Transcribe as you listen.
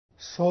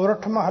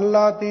ਸੋਰਠ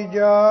ਮਹੱਲਾ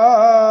ਤੀਜਾ।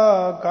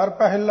 ਘਰ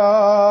ਪਹਿਲਾ।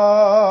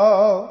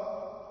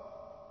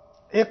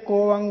 ਇੱਕ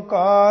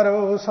ਓੰਕਾਰ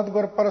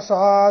ਸਤਿਗੁਰ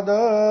ਪ੍ਰਸਾਦ।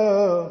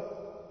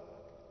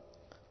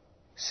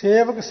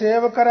 ਸੇਵਕ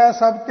ਸੇਵ ਕਰੈ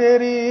ਸਭ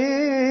ਤੇਰੀ,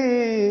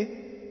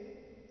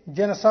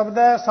 ਜਿਨ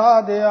ਸਬਦੈ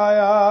ਸਾਧ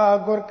ਆਇਆ।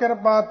 ਗੁਰ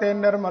ਕਿਰਪਾ ਤੇ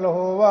ਨਿਰਮਲ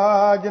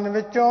ਹੋਵਾ, ਜਿਨ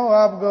ਵਿੱਚੋਂ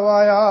ਆਪ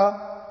ਗਵਾਇਆ।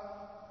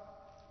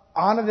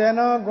 ਆਨ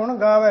ਦਿਨ ਗੁਣ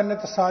ਗਾਵੇ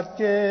ਨਿਤ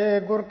ਸਾਚੇ,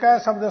 ਗੁਰ ਕੈ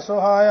ਸ਼ਬਦ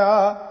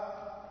ਸੁਹਾਇਆ।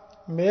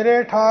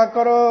 ਮੇਰੇ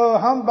ਠਾਕੁਰ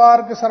ਹਮ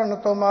ਬਾਰਕ ਸਰਨ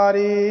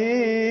ਤੁਮਾਰੀ,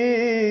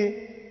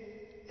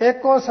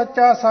 ਏਕੋ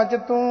ਸੱਚਾ ਸੱਚ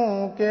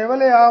ਤੂੰ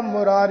ਕੇਵਲ ਆ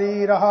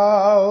ਮੁਰਾਰੀ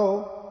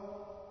ਰਹਾਉ।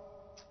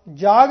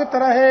 ਜਾਗਤ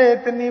ਰਹੇ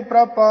ਤਿਨੀ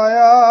ਪ੍ਰਭ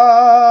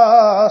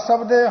ਪਾਇਆ,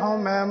 ਸਬਦੇ ਹਉ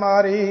ਮੈਂ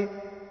ਮਾਰੀ।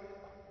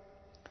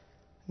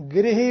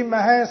 ਗਿਰਹੀ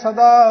ਮਹਿ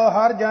ਸਦਾ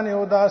ਹਰ ਜਨ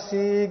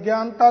ਉਦਾਸੀ,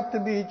 ਗਿਆਨ ਤਤ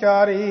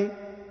ਵਿਚਾਰੀ।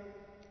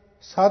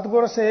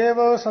 ਸਤਿਗੁਰ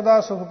ਸੇਵ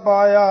ਸਦਾ ਸੁਖ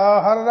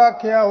ਪਾਇਆ, ਹਰ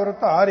ਰਾਖਿਆ ਉਰ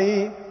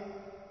ਧਾਰੀ।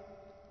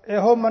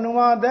 ਇਹੋ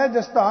ਮਨੁਆ ਦੇ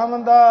ਜਿਸ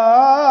ਧਾਮ ਦਾ,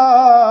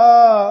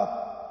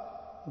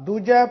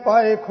 ਦੂਜੇ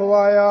ਪਾਏ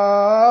ਖੁਆਇਆ।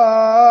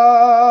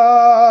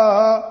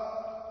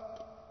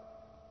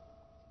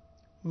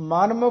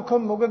 ਮਨਮੁਖ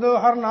ਮੁਗਧ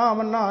ਹਰ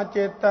ਨਾਮ ਨਾ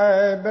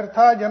ਚੇਤੈ,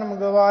 ਬਿਰਥਾ ਜਨਮ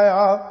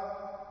ਗਵਾਇਆ।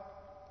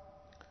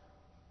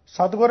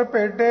 ਸਤਿਗੁਰ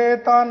ਭੇਟੇ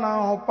ਤਾਂ ਨਾ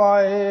ਹੋ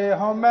ਪਾਏ,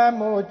 ਹਉਮੈ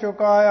ਮੋਹ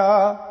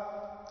ਚੁਕਾਇਆ।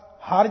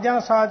 ਹਰ ਜਨ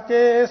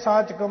ਸਾਚੇ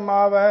ਸਾਚ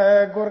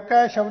ਕਮਾਵੈ, ਗੁਰ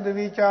ਕੈ ਸ਼ਬਦ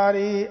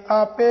ਵਿਚਾਰੀ।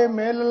 ਆਪੇ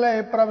ਮਿਲ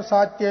ਲੈ ਪ੍ਰਭ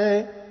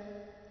ਸਾਚੇ,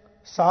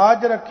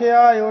 ਸਾਜ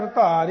ਰਖਿਆ ਉਰ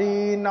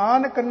ਧਾਰੀ।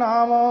 ਨਾਨਕ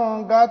ਨਾਮ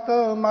ਗਤ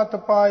ਮਤ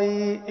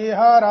ਪਾਈ,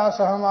 ਇਹਾ ਰਸ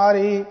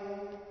ਹਮਾਰੀ।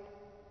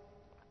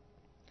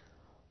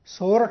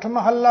 ਸੋਰਠ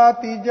ਮਹੱਲਾ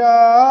ਤੀਜਾ।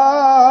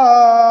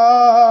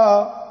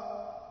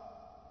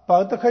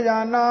 ਭਗਤ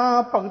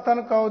ਖਜ਼ਾਨਾ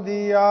ਭਗਤਨ ਕਉ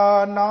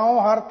ਦੀਆ, ਨਾਉ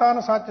ਹਰ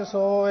ਤਨ ਸੱਚ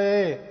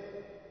ਸੋਏ।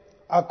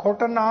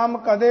 ਅਖੁੱਟ ਨਾਮ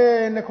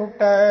ਕਦੇ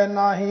ਨਿਖੁਟੈ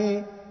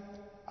ਨਾਹੀ,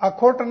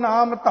 ਅਖੁੱਟ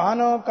ਨਾਮ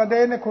ਧਨ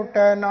ਕਦੇ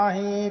ਨਿਖੁਟੈ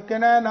ਨਾਹੀ।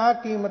 ਕਿਨੈ ਨਾ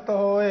ਕੀਮਤ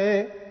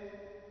ਹੋਏ,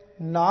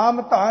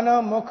 ਨਾਮ ਧਨ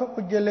ਮੁਖ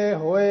ਉਜਲੇ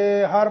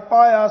ਹੋਏ। ਹਰ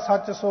ਪਾਇਆ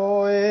ਸੱਚ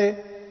ਸੋਏ,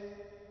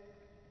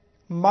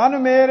 ਮਨ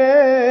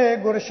ਮੇਰੇ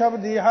ਗੁਰ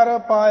ਸ਼ਬਦੀ ਹਰ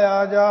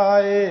ਪਾਇਆ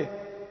ਜਾਏ।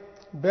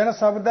 ਬਿਨ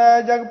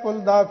ਸ਼ਬਦੈ ਜਗ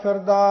ਭੁਲਦਾ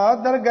ਫਿਰਦਾ,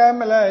 ਦਰਗਹਿ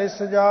ਮਿਲੈ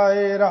ਇਸ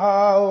ਜਾਏ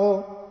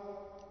ਰਹਾਉ।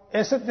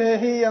 ਇਸ ਤੇ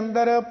ਹੀ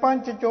ਅੰਦਰ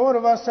ਪੰਚ ਚੋਰ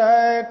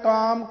ਵਸੈ,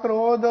 ਕਾਮ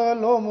ਕ੍ਰੋਧ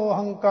ਲੋਭ ਮੋਹ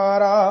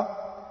ਹੰਕਾਰਾ।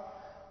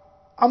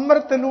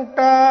 ਅੰਮ੍ਰਿਤ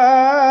ਲੂਟੈ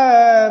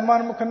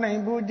ਮਨ ਮੁਖ ਨਹੀਂ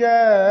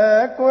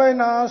ਬੂਝੈ, ਕੋਈ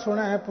ਨਾ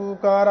ਸੁਣੈ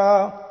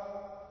ਪੁਕਾਰਾ।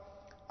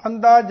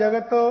 ਅੰਧਾ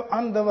ਜਗਤ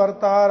ਅੰਧ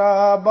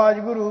ਵਰਤਾਰਾ, ਬਾਜ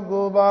ਗੁਰੂ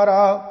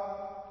ਗੋਬਾਰਾ।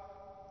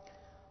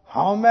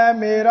 ਹਉ ਮੈਂ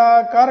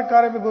ਮੇਰਾ ਕਰ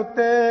ਕਰ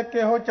ਵਿਗੁੱਤੇ,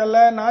 ਕਿਹੋ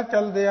ਚੱਲੈ ਨਾ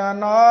ਚਲਦਿਆਂ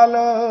ਨਾਲ।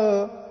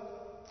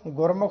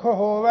 ਗੁਰਮੁਖ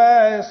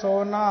ਹੋਵੈ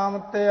ਸੋ ਨਾਮ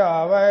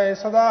ਧਿਆਵੈ,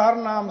 ਸਦਾ ਹਰ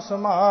ਨਾਮ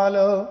ਸੰਭਾਲ।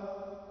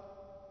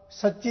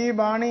 ਸੱਚੀ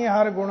ਬਾਣੀ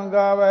ਹਰ ਗੁਣ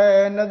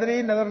ਗਾਵੈ,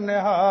 ਨਦਰੀ ਨਦਰ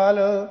ਨਿਹਾਲ।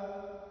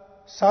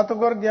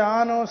 ਸਤਿਗੁਰ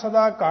ਗਿਆਨ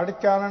ਸਦਾ ਘੜ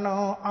ਚਾਨਣ,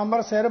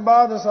 ਅਮਰ ਸਿਰ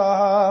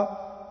ਬਾਦਸ਼ਾਹ।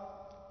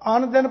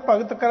 ਅਨ ਦਿਨ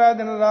ਭਗਤ ਕਰੈ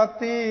ਦਿਨ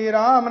ਰਾਤੀ,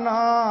 RAM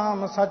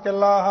ਨਾਮ ਸਚ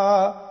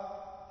ਲਾਹਾ।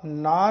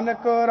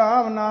 ਨਾਨਕ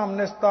RAM ਨਾਮ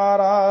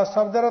ਨਿਸਤਾਰਾ,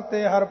 ਸ਼ਬਦ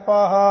ਰਤੇ ਹਰ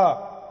ਪਾਹਾ।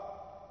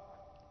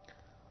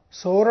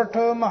 ਸੋਰਠ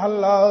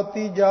ਮਹੱਲਾ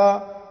ਤੀਜਾ।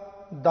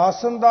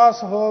 ਦਾਸਨ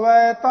ਦਾਸ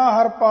ਹੋਵੈ ਤਾਂ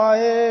ਹਰ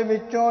ਪਾਏ,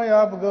 ਵਿੱਚੋਂ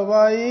ਆਪ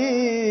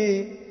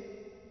ਗਵਾਈ।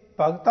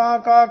 ਭਗਤਾਂ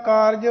ਕਾ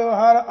ਕਾਰਜ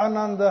ਹਰ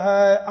ਆਨੰਦ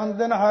ਹੈ,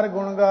 ਅੰਦਨ ਹਰ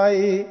ਗੁਣ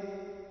ਗਾਈ।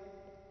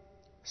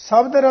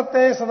 ਸ਼ਬਦ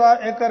ਰਤੇ ਸਦਾ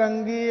ਇਕ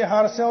ਰੰਗੀ,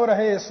 ਹਰ ਸਿਉ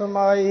ਰਹੇ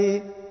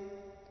ਸਮਾਈ।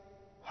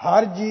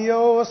 ਹਰ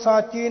ਜੀਉ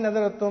ਸਾਚੀ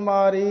ਨਦਰ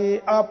ਤੁਮਾਰੀ,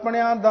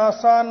 ਆਪਣਿਆਂ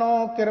ਦਾਸਾਂ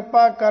ਨੂੰ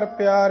ਕਿਰਪਾ ਕਰ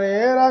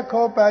ਪਿਆਰੇ।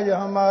 ਰੱਖੋ ਪੈਜ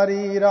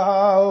ਹਮਾਰੀ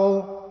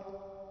ਰਹਾਉ।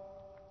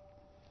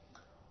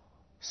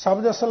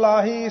 ਸ਼ਬਦ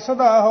ਸਲਾਹੀ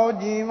ਸਦਾ ਹੋ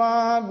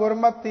ਜੀਵਾ,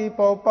 ਗੁਰਮਤੀ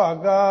ਪਉ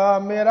ਭਾਗਾ।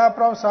 ਮੇਰਾ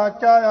ਪ੍ਰਭ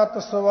ਸਾਚਾ ਅਤ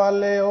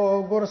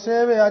ਸਵਾਲਿਓ, ਗੁਰ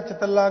ਸੇਵਿਆ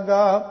ਚਿਤ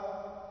ਲਾਗਾ।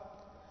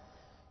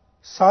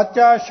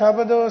 ਸਾਚਾ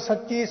ਸ਼ਬਦ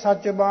ਸੱਚੀ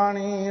ਸੱਚ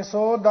ਬਾਣੀ,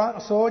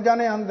 ਸੋ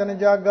ਜਨ ਅੰਦਨ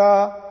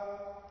ਜਾਗਾ।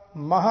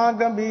 ਮਹਾ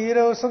ਗੰਭੀਰ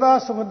ਸਦਾ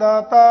ਸੁਖ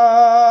ਦਾਤਾ,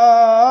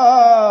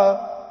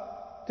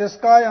 ਤਿਸ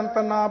ਕਾ ਅੰਤ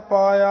ਨਾ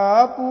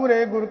ਪਾਇਆ।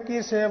 ਪੂਰੇ ਗੁਰ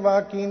ਕੀ ਸੇਵਾ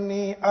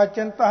ਕੀਨੀ,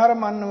 ਅਚਿੰਤ ਹਰ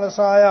ਮਨ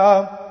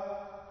ਵਸਾਇਆ।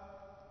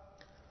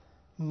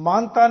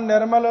 ਮਨ ਤਨ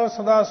ਨਿਰਮਲ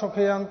ਸਦਾ ਸੁਖ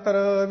ਅੰਤਰ,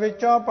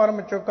 ਵਿੱਚੋਂ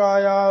ਪਰਮ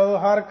ਚੁਕਾਇਆ।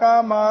 ਹਰ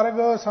ਕਾ ਮਾਰਗ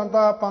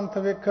ਸੰਤਾ ਪੰਥ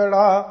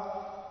ਵਿਖੜਾ,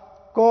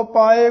 ਕੋ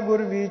ਪਾਏ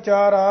ਗੁਰ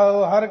ਵਿਚਾਰਾ।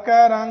 ਹਰ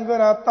ਕੈ ਰੰਗ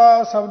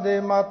ਰਾਤਾ ਸਬਦੇ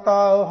ਮਾਤਾ,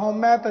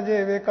 ਹਉਮੈ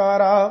ਤਜੇ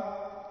ਵਿਕਾਰਾ।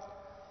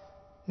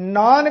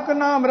 ਨਾਨਕ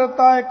ਨਾਮ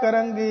ਰਤਾ ਇਕ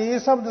ਰੰਗੀ,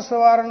 ਸ਼ਬਦ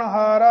ਸਵਾਰਨ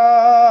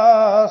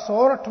ਹਾਰਾ।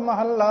 ਸੋਰਠ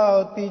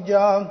ਮਹੱਲਾ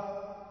ਤੀਜਾ।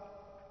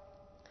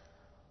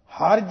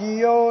 ਹਰ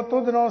ਜੀਉ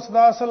ਤੁਧਨੋਂ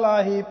ਸਦਾ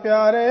ਸਲਾਹੀ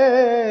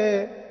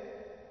ਪਿਆਰੇ,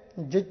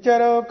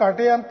 ਜਿਚਰ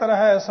ਘਟ ਅੰਤਰ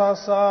ਹੈ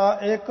ਸਾਸਾ।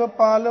 ਇਕ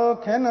ਪਲ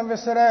ਖਿਨ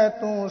ਵਿਸਰੈ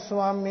ਤੂੰ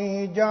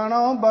ਸੁਆਮੀ,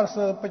 ਜਾਣੋ ਬਰਸ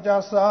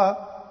 50।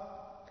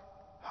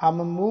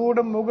 ਹਮ ਮੂੜ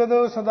ਮੁਗਧ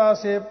ਸਦਾ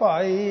ਸੇ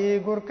ਭਾਈ,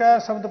 ਗੁਰ ਕੈ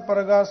ਸ਼ਬਦ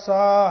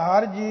ਪ੍ਰਗਾਸਾ।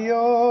 ਹਰ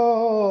ਜੀਉ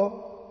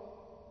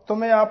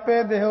ਤੁਮ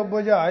ਆਪੇ ਦੇਹੁ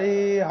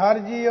ਬੁਝਾਈ, ਹਰ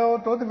ਜੀਉ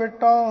ਤੁਧ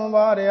ਵਿਟੋਂ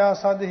ਵਾਰਿਆ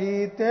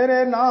ਸਦਹੀ।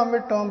 ਤੇਰੇ ਨਾਮ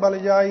ਵਿਟੋਂ ਬਲ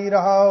ਜਾਈ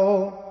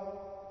ਰਹਾਉ।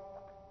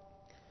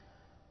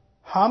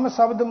 ਹਮ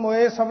ਸ਼ਬਦ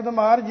ਮੋਏ ਸ਼ਬਦ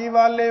ਮਾਰ ਜੀ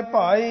ਵਾਲੇ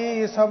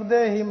ਭਾਈ,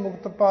 ਸ਼ਬਦੇ ਹੀ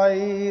ਮੁਕਤ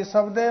ਪਾਈ,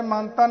 ਸ਼ਬਦੇ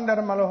ਮਨ ਤਨ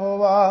ਨਿਰਮਲ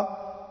ਹੋਵਾ,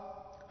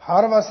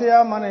 ਹਰ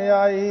ਵਸਿਆ ਮਨ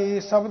ਆਈ,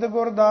 ਸ਼ਬਦ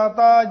ਗੁਰ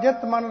ਦਾਤਾ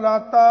ਜਿਤ ਮਨ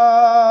ਰਾਤਾ,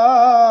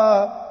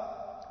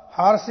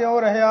 ਹਰ ਸਿਉ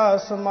ਰਹਿਆ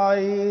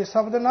ਸਮਾਈ,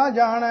 ਸ਼ਬਦ ਨਾ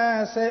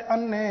ਜਾਣੈ ਸੇ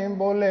ਅੰਨੇ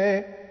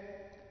ਬੋਲੇ,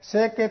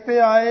 ਸੇ ਕਿਤੇ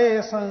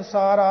ਆਏ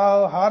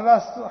ਸੰਸਾਰਾ,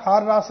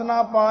 ਹਰ ਰਸ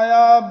ਨਾ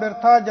ਪਾਇਆ,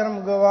 ਬਿਰਥਾ ਜਨਮ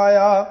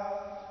ਗਵਾਇਆ,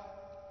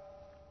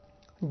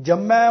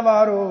 ਜੰਮੈ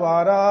ਵਾਰੋ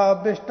ਵਾਰਾ,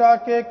 ਬਿਸ਼ਟਾ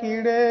ਕੇ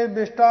ਕੀੜੇ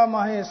ਬਿਸ਼ਟਾ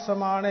ਮਾਹੇ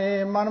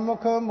ਸਮਾਣੇ,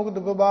 ਮਨਮੁਖ ਮੁਗਧ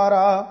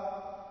ਗੁਬਾਰਾ,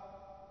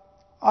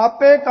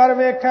 ਆਪੇ ਕਰ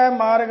ਵੇਖੈ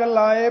ਮਾਰਗ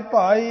ਲਾਏ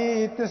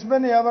ਭਾਈ, ਤਿਸ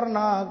ਬਿਨ ਅਵਰ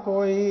ਨਾ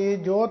ਕੋਈ,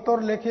 ਜੋ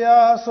ਤੁਰ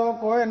ਲਿਖਿਆ ਸੋ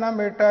ਕੋਇ ਨ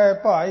ਮਿਟੈ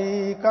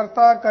ਭਾਈ,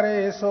 ਕਰਤਾ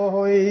ਕਰੇ ਸੋ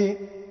ਹੋਈ,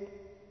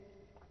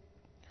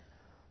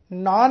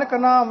 ਨਾਨਕ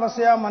ਨਾਮ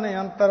ਵਸਿਆ ਮਨ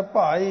ਅੰਤਰ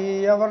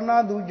ਭਾਈ, ਅਵਰ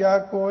ਨਾ ਦੂਜਾ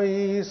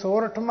ਕੋਈ,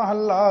 ਸੋਰਠ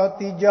ਮਹੱਲਾ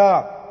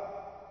ਤੀਜਾ।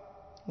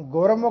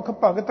 ਗੁਰਮੁਖ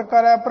ਭਗਤ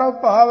ਕਰੈ ਪ੍ਰਭ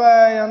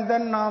ਭਾਵੈ,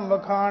 ਅੰਦਨ ਨਾਮ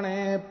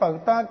ਵਖਾਣੇ,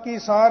 ਭਗਤਾਂ ਕੀ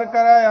ਸਾਰ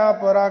ਕਰੈ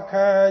ਆਪ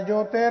ਰਾਖੈ,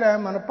 ਜੋ ਤੇਰੇ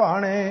ਮਨ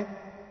ਭਾਣੇ,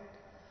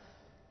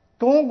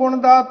 ਤੂੰ ਗੁਣ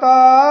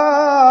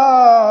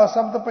ਦਾਤਾ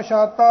ਸ਼ਬਦ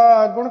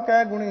ਪਛਾਤਾ, ਗੁਣ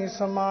ਕੈ ਗੁਣੀ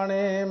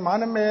ਸਮਾਣੇ,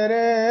 ਮਨ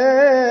ਮੇਰੇ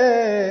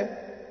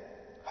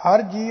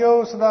ਹਰ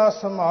ਜੀਉ ਸਦਾ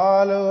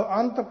ਸੰਭਾਲ,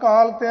 ਅੰਤ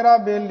ਕਾਲ ਤੇਰਾ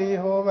ਬੇਲੀ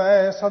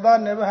ਹੋਵੈ, ਸਦਾ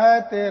ਨਿਭੈ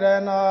ਤੇਰੇ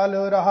ਨਾਲ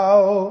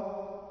ਰਹਾਓ,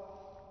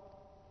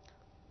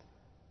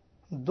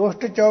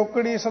 ਦੁਸ਼ਟ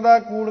ਚੌਕੜੀ ਸਦਾ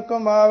ਕੂੜ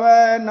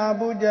ਕਮਾਵੈ, ਨਾ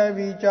ਬੂਝੈ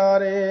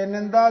ਵਿਚਾਰੇ,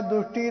 ਨਿੰਦਾ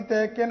ਦੁਸ਼ਟੀ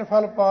ਤੇ ਕਿਨ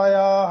ਫਲ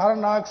ਪਾਇਆ, ਹਰ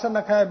ਨਾਕਸ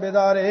ਨਖੈ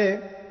ਬਿਦਾਰੇ,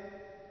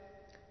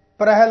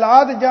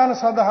 ਪ੍ਰਹਿਲਾਦ ਜਨ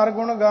ਸਦ ਹਰ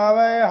ਗੁਣ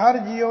ਗਾਵੈ, ਹਰ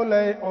ਜੀਉ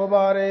ਲੈ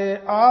ਉਬਾਰੇ,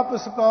 ਆਪ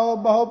ਸਕਉ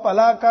ਬਹੁ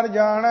ਭਲਾ ਕਰ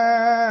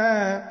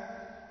ਜਾਣੈ,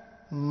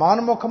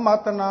 ਮਨਮੁਖ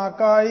ਮਤ ਨਾ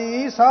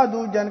ਕਾਈ,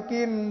 ਸਾਧੂ ਜਨ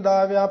ਕੀ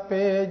ਨਿੰਦਾ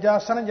ਵਿਆਪੇ,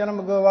 ਜਾਸਨ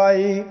ਜਨਮ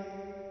ਗਵਾਈ,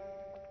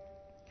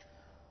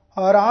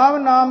 ਰਾਮ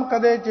ਨਾਮ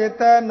ਕਦੇ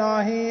ਚੇਤੈ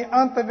ਨਾਹੀ,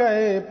 ਅੰਤ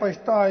ਗਏ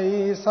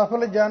ਪਛਤਾਈ,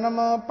 ਸਫਲ ਜਨਮ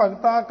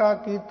ਭਗਤਾਂ ਕਾ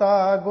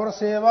ਕੀਤਾ, ਗੁਰ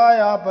ਸੇਵਾ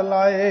ਆਪ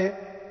ਲਾਏ,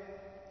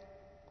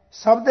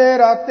 ਸਬਦੇ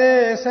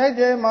ਰਾਤੇ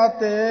ਸਹਿਜੇ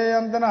ਮਾਤੇ,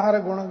 ਅੰਦਨ ਹਰ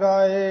ਗੁਣ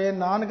ਗਾਏ,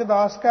 ਨਾਨਕ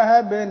ਦਾਸ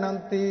ਕਹੈ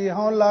ਬੇਨੰਤੀ,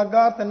 ਹਉ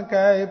ਲਾਗਾ ਤਿਨ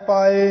ਕੈ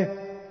ਪਾਏ,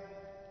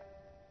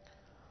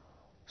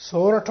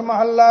 ਸੋਰਠ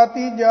ਮਹੱਲਾ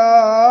ਤੀਜਾ।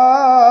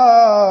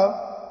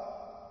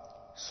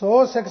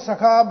 ਸੋ ਸਿਖ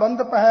ਸਖਾ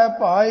ਬੰਧ ਪਹਿ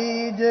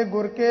ਭਾਈ, ਜੇ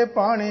ਗੁਰ ਕੇ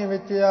ਪਾਣੀ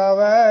ਵਿੱਚ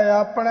ਆਵੈ,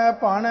 ਆਪਣੇ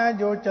ਭਾਣੇ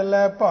ਜੋ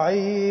ਚੱਲੈ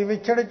ਭਾਈ,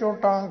 ਵਿਛੜ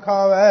ਚੋਟਾਂ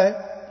ਖਾਵੈ,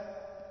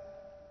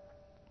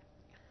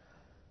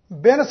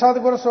 ਬਿਨ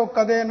ਸਤਿਗੁਰ ਸੋ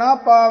ਕਦੇ ਨਾ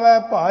ਪਾਵੈ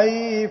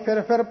ਭਾਈ,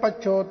 ਫਿਰ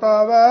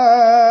ਪਛੋਤਾਵੈ,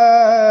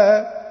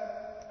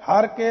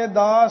 ਹਰ ਕੇ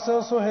ਦਾਸ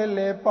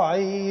ਸੁਹੇਲੇ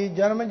ਭਾਈ,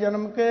 ਜਨਮ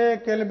ਜਨਮ ਕੇ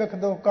ਕਿਲ ਬਿਖ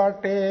ਦੁਖ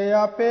ਕਾਟੇ,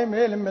 ਆਪੇ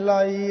ਮੇਲ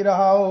ਮਿਲਾਈ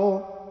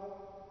ਰਹਾਓ,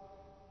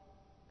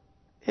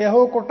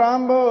 ਇਹੋ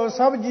ਕੁਟੰਬ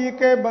ਸਭ ਜੀ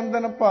ਕੇ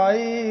ਬੰਧਨ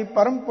ਭਾਈ,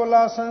 ਪਰਮ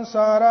ਪੁਲਾ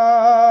ਸੰਸਾਰਾ,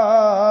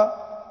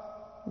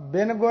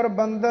 ਬਿਨ ਗੁਰ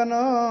ਬੰਧਨ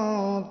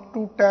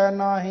ਟੂਟੈ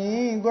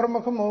ਨਾਹੀ,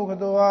 ਗੁਰਮੁਖ ਮੋਖ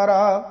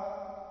ਦੁਆਰਾ,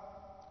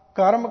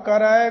 ਕਰਮ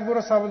ਕਰੈ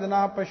ਗੁਰ ਸ਼ਬਦ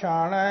ਨਾ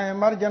ਪਛਾਣੈ,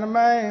 ਮਰ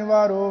ਜਨਮੈ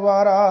ਵਾਰੋ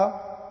ਵਾਰਾ,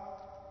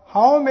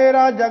 ਹਉ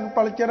ਮੇਰਾ ਜਗ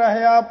ਪਲਚ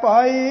ਰਹਿਆ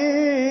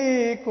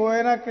ਭਾਈ,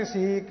 ਕੋਇ ਨ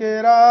ਕਿਸੀ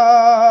ਕੇਰਾ,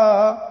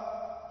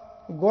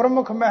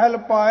 ਗੁਰਮੁਖ ਮਹਿਲ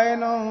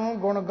ਪਾਇਨ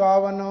ਗੁਣ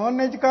ਗਾਵਨ,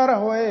 ਨਿਜ ਕਰ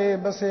ਹੋਏ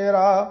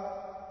ਬਸੇਰਾ,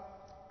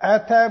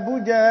 ਐਥੈ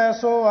ਬੂਝੈ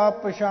ਸੋ ਆਪ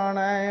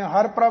ਪਛਾਣੈ,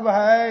 ਹਰ ਪ੍ਰਭ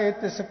ਹੈ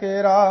ਤਿਸ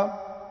ਕੇਰਾ,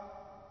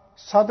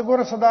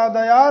 ਸਤਿਗੁਰ ਸਦਾ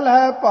ਦਇਆਲ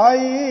ਹੈ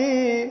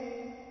ਭਾਈ,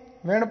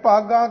 ਵਿਣ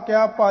ਭਾਗਾ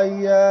ਕਿਆ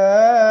ਪਾਈਐ,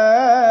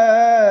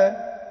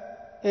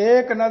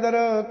 ਏਕ ਨਦਰ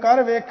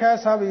ਕਰ ਵੇਖੈ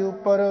ਸਭ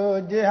ਉਪਰ,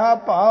 ਜਿਹਾ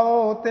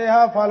ਭਾਉ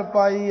ਤਿਹਾ ਫਲ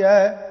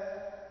ਪਾਈਐ,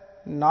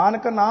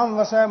 ਨਾਨਕ ਨਾਮ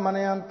ਵਸੈ ਮਨ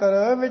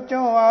ਅੰਤਰ,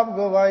 ਵਿੱਚੋਂ ਆਪ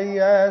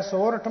ਗਵਾਈਐ,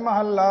 ਸੋਰਠ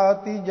ਮਹੱਲਾ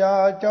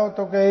ਤੀਜਾ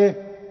ਚੌਤੁਕੇ।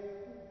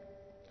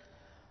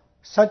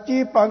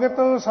 ਸੱਚੀ ਭਗਤ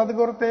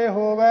ਸਤਿਗੁਰ ਤੇ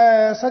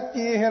ਹੋਵੈ,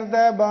 ਸੱਚੀ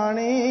ਹਿਰਦੈ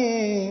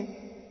ਬਾਣੀ,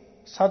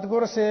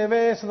 ਸਤਿਗੁਰ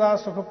ਸੇਵੇ ਸਦਾ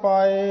ਸੁਖ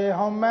ਪਾਏ,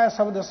 ਹਉਮੈ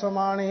ਸ਼ਬਦ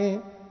ਸਮਾਣੀ,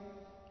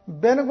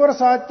 ਬਿਨ ਗੁਰ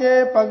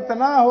ਸਾਚੇ ਭਗਤ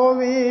ਨਾ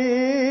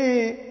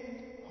ਹੋਵੀ,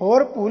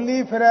 ਹੋਰ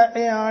ਭੂਲੀ ਫਿਰੈ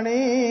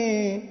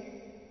ਇਆਣੀ,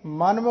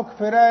 ਮਨਮੁਖ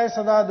ਫਿਰੈ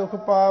ਸਦਾ ਦੁਖ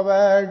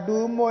ਪਾਵੈ,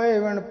 ਡੂਬ ਮੋਏ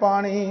ਵਿਣ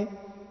ਪਾਣੀ,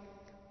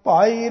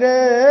 ਭਾਈ ਰੇ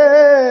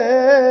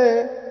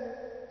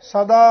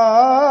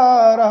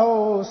ਸਦਾ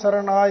ਰਹੋ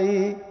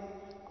ਸਰਨਾਈ,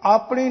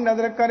 ਆਪਣੀ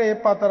ਨਦਰ ਕਰੇ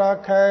ਪਤ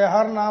ਰਾਖੈ,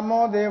 ਹਰ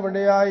ਨਾਮੋ ਦੇ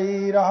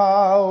ਵਡਿਆਈ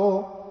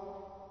ਰਹਾਓ,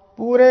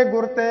 ਪੂਰੇ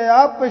ਗੁਰ ਤੇ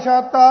ਆਪ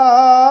ਪਛਾਤਾ,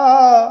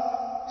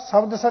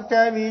 ਸ਼ਬਦ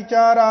ਸਚੈ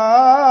ਵਿਚਾਰਾ,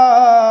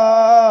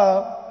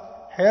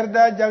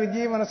 ਹਿਰਦੈ ਜਗ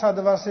ਜੀਵਨ ਸਦ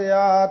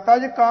ਵਸਿਆ,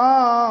 ਤਜ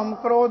ਕਾਮ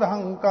ਕ੍ਰੋਧ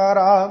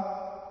ਹੰਕਾਰਾ,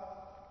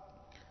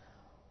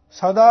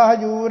 ਸਦਾ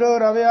ਹਜੂਰ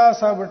ਰਵਿਆ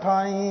ਸਭ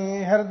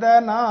ਠਾਈ, ਹਿਰਦੈ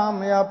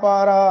ਨਾਮ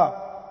ਅਪਾਰਾ,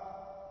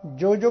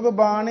 ਜੋ ਜੁਗ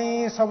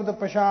ਬਾਣੀ ਸ਼ਬਦ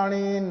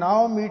ਪਛਾਣੀ,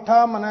 ਨਾਉ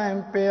ਮੀਠਾ ਮਨੈ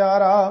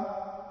ਪਿਆਰਾ,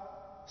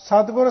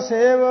 ਸਤਿਗੁਰ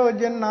ਸੇਵ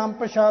ਜਿਨ ਨਾਮ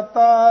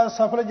ਪਛਾਤਾ,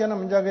 ਸਫਲ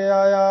ਜਨਮ ਜਗ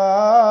ਆਇਆ,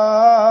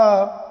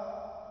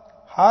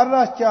 ਹਰ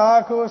ਰਸ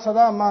ਚਾਖ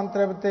ਸਦਾ ਮਨ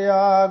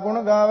ਤ੍ਰਿਪਤਿਆ,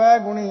 ਗੁਣ ਗਾਵੈ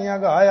ਗੁਣੀ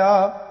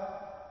ਅਗਾਇਆ,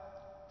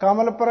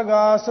 ਕਮਲ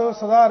ਪ੍ਰਗਾਸ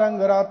ਸਦਾ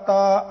ਰੰਗ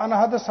ਰਾਤਾ,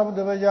 ਅਨਹਦ ਸ਼ਬਦ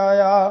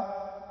ਵਜਾਇਆ,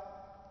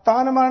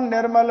 ਤਨ ਮਨ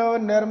ਨਿਰਮਲ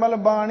ਨਿਰਮਲ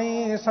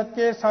ਬਾਣੀ,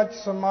 ਸੱਚੇ ਸੱਚ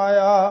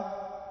ਸਮਾਇਆ,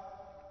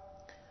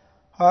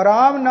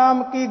 ਰਾਮ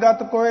ਨਾਮ ਕੀ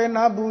ਗਤ ਕੋਇ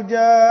ਨਾ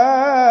ਬੂਝੈ,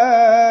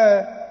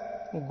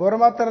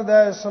 ਗੁਰਮਤਿ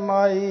ਹਿਰਦੈ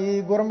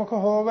ਸਮਾਈ। ਗੁਰਮੁਖ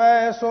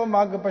ਹੋਵੈ ਸੋ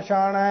ਮਗ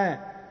ਪਛਾਣੈ,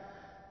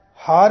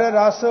 ਹਰ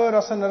ਰਸ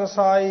ਰਸਨ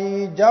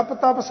ਰਸਾਈ। ਜਪ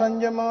ਤਪ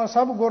ਸੰਜਮ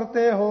ਸਭ ਗੁਰ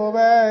ਤੇ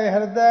ਹੋਵੈ,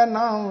 ਹਿਰਦੈ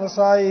ਨਾਮ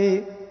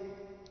ਵਸਾਈ।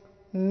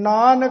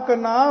 ਨਾਨਕ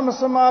ਨਾਮ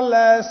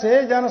ਸਮਾਲੈ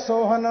ਸੇ ਜਨ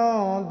ਸੋਹਨ,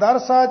 ਦਰ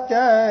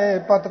ਸਾਚੈ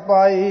ਪਤ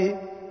ਪਾਈ।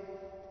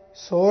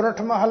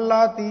 ਸੋਰਠ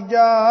ਮਹੱਲਾ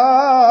ਤੀਜਾ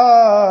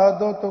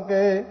ਦੋ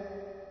ਤੁਕੇ।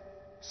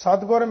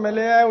 ਸਤਿਗੁਰ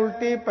ਮਿਲਿਆ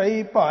ਉਲਟੀ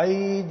ਪਈ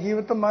ਭਾਈ,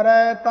 ਜੀਵਤ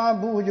ਮਰੈ ਤਾਂ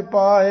ਬੂਝ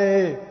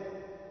ਪਾਏ।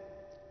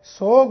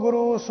 ਸੋ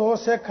ਗੁਰੂ ਸੋ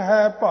ਸਿੱਖ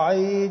ਹੈ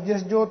ਭਾਈ,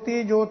 ਜਿਸ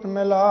ਜੋਤੀ ਜੋਤ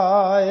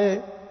ਮਿਲਾਏ।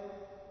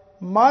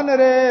 ਮਨ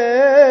ਰੇ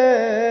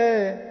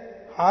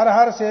ਹਰ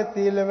ਹਰ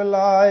ਸੇਤੀ ਲਿਵ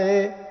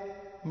ਲਾਏ,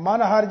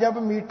 ਮਨ ਹਰ ਜਪ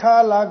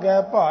ਮੀਠਾ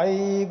ਲਾਗੈ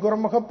ਭਾਈ।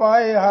 ਗੁਰਮੁਖ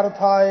ਪਾਏ ਹਰ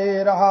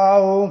ਥਾਏ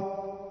ਰਹਾਉ,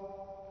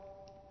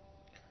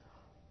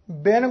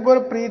 ਬਿਨ ਗੁਰ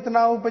ਪ੍ਰੀਤ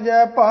ਨਾ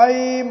ਉਪਜੈ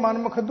ਭਾਈ।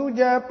 ਮਨਮੁਖ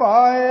ਦੂਜੈ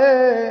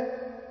ਪਾਏ,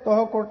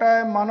 ਤੋਹ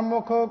ਕੁਟੈ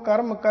ਮਨਮੁਖ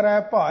ਕਰਮ ਕਰੈ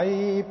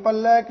ਭਾਈ।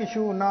 ਪੱਲੇ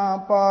ਕਿਛੂ ਨਾ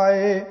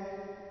ਪਾਏ,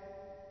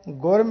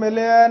 ਗੁਰ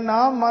ਮਿਲਿਆ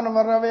ਨਾਮ ਮਨ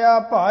ਵਰਵਿਆ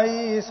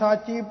ਭਾਈ।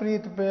 ਸਾਚੀ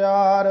ਪ੍ਰੀਤ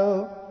ਪਿਆਰ,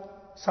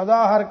 ਸਦਾ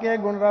ਹਰ ਕੇ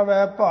ਗੁਣ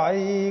ਰਵੈ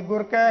ਭਾਈ।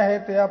 ਗੁਰ ਕੈ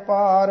ਹਿਤ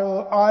ਅਪਾਰ,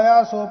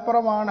 ਆਇਆ ਸੋ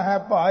ਪ੍ਰਵਾਨ ਹੈ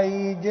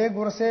ਭਾਈ। ਜੇ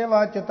ਗੁਰ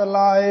ਸੇਵਾ ਚਿਤ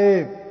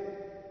ਲਾਏ,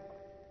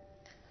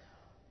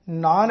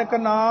 ਨਾਨਕ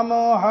ਨਾਮ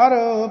ਹਰ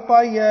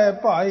ਪਾਈਐ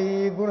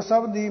ਭਾਈ। ਗੁਰ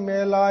ਸਬਦੀ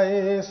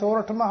ਮੇਲਾਏ।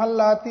 ਸੋਰਠ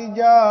ਮਹੱਲਾ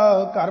ਤੀਜਾ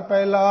ਘਰ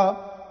ਪਹਿਲਾ।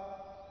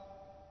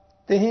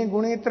 ਤਿਹੀ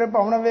ਗੁਣੀ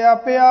ਤ੍ਰਿਭੁਵਨ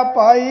ਵਿਆਪਿਆ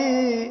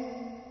ਭਾਈ,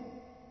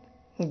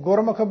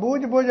 ਗੁਰਮੁਖ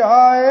ਬੂਝ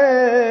ਬੁਝਾਏ।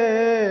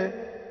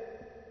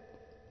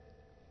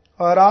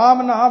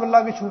 ਰਾਮ ਨਾਮ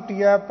ਲਗ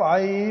ਛੁਟਿਐ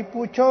ਭਾਈ,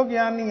 ਪੁੱਛੋ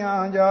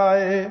ਗਿਆਨੀਆਂ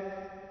ਜਾਏ।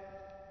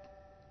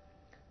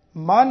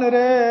 ਮਨ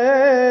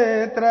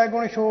ਰੇ ਤ੍ਰੈ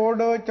ਗੁਣ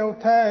ਛੋੜ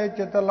ਚੌਥੈ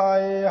ਚਿਤ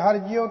ਲਾਏ। ਹਰ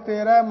ਜਿਉ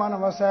ਤੇਰਾ ਮਨ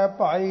ਵਸੈ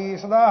ਭਾਈ,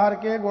 ਸਦਾ ਹਰ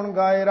ਕੇ ਗੁਣ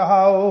ਗਾਏ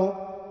ਰਹਾਓ।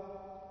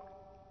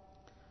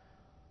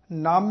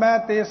 ਨਾਮੈ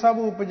ਤੇ ਸਭ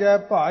ਉਪਜੈ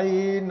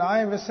ਭਾਈ,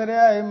 ਨਾਏ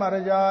ਵਿਸਰਿਆ ਮਰ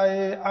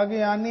ਜਾਏ।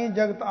 ਅਗਿਆਨੀ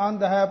ਜਗਤ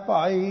ਅੰਧ ਹੈ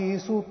ਭਾਈ,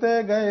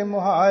 ਸੂਤੇ ਗਏ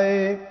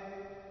ਮੁਹਾਏ।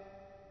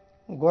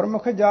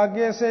 ਗੁਰਮੁਖ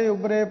ਜਾਗੇ ਸੇ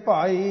ਉਬਰੇ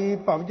ਭਾਈ,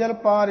 ਭਵਜਲ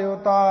ਪਾਰ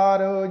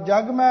ਉਤਾਰ।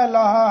 ਜਗ ਮੈਂ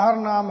ਲਾਹਾ ਹਰ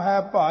ਨਾਮ ਹੈ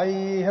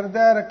ਭਾਈ,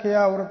 ਹਿਰਦੈ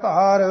ਰਖਿਆ ਉਰ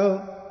ਧਾਰ।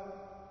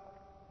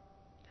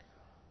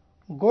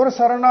 ਗੁਰ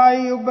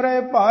ਸਰਨਾਈ ਉਬਰੇ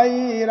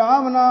ਭਾਈ,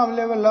 ਰਾਮ ਨਾਮ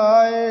ਲਿਵ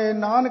ਲਾਏ।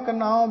 ਨਾਨਕ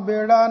ਨਾਉ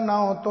ਬੇੜਾ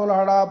ਨਾਉ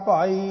ਤੁਲਹੜਾ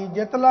ਭਾਈ,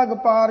 ਜਿਤ ਲਗ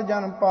ਪਾਰ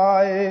ਜਨ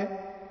ਪਾਏ।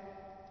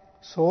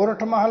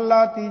 ਸੋਰਠ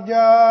ਮਹੱਲਾ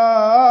ਤੀਜਾ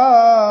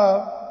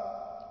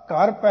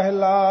ਘਰ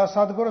ਪਹਿਲਾ।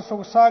 ਸਤਿਗੁਰ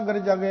ਸੁਖ ਸਾਗਰ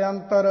ਜਗ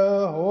ਅੰਤਰ,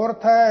 ਹੋਰ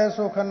ਥੈ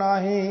ਸੁਖ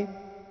ਨਾਹੀ।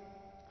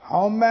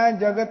 ਹਉ ਮੈਂ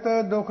ਜਗਤ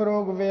ਦੁਖ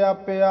ਰੋਗ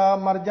ਵਿਆਪਿਆ,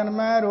 ਮਰ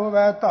ਜਨਮੈ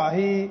ਰੋਵੈ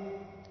ਤਾਹੀ।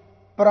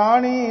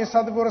 ਪ੍ਰਾਣੀ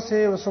ਸਤਿਗੁਰ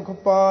ਸੇਵ ਸੁਖ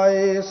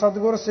ਪਾਏ,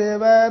 ਸਤਿਗੁਰ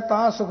ਸੇਵੈ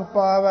ਤਾਂ ਸੁਖ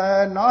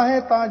ਪਾਵੈ। ਨਾਹੇ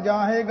ਤਾਂ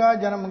ਜਾਹੇਗਾ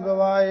ਜਨਮ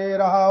ਗਵਾਏ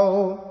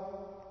ਰਹਾਓ।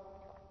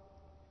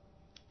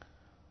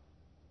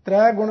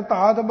 ਤ੍ਰੈ ਗੁਣ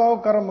ਧਾਤ ਬਹੁ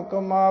ਕਰਮ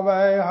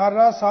ਕਮਾਵੈ, ਹਰ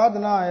ਰਸ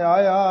ਸਾਧਨਾ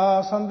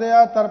ਆਇਆ।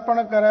 ਸੰਧਿਆ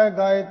ਤਰਪਣ ਕਰੈ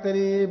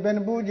ਗਾਇਤਰੀ, ਬਿਨ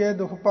ਬੂਝੇ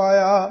ਦੁਖ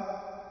ਪਾਇਆ।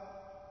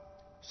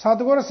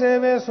 ਸਤਿਗੁਰ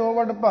ਸੇਵੇ ਸੋ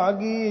ਵਡ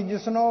ਭਾਗੀ,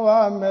 ਜਿਸਨੋ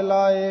ਆ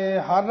ਮਿਲਾਏ।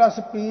 ਹਰ ਰਸ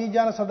ਪੀ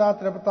ਜਨ ਸਦਾ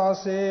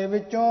ਤ੍ਰਿਪਤਾਸੇ,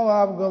 ਵਿੱਚੋਂ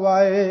ਆਪ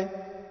ਗਵਾਏ।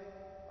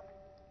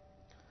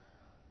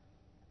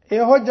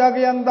 ਇਹੋ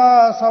ਜਗ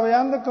ਅੰਦਾ ਸਭ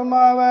ਅੰਧ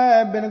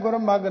ਕਮਾਵੈ, ਬਿਨ ਗੁਰ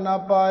ਮਗ ਨਾ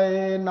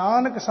ਪਾਏ।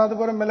 ਨਾਨਕ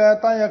ਸਤਿਗੁਰ ਮਿਲੈ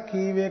ਤਾਂ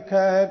ਅੱਖੀ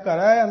ਵੇਖੈ,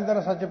 ਘਰੈ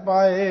ਅੰਦਰ ਸਚ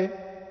ਪਾਏ।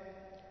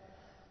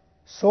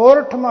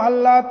 ਸੋਰਠ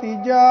ਮਹੱਲਾ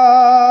ਤੀਜਾ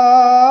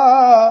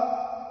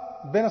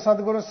ਬਿਨ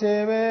ਸਤਿਗੁਰ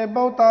ਸੇਵੇ,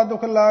 ਬਹੁਤਾ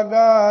ਦੁਖ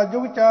ਲਾਗਾ।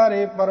 ਜੁਗ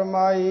ਚਾਰੇ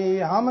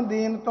ਪਰਮਾਈ, ਹਮ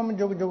ਦੀਨ ਤੁਮ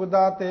ਜੁਗ ਜੁਗ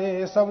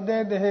ਦਾਤੇ।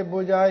 ਸਬਦੇ ਦੇਹ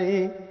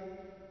부ਜਾਈ,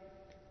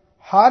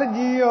 ਹਰ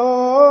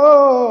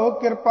ਜੀਓ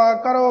ਕਿਰਪਾ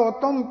ਕਰੋ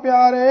ਤੁਮ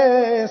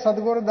ਪਿਆਰੇ।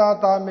 ਸਤਿਗੁਰ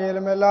ਦਾਤਾ ਮੇਲ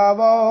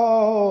ਮਿਲਾਵੋ,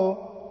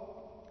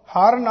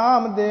 ਹਰ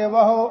ਨਾਮ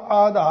ਦੇਵਹੁ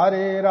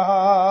ਆਧਾਰੇ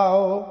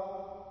ਰਹਾਓ।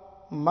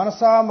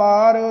 ਮਨਸਾ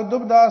ਮਾਰ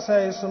ਦੁਬਦਾ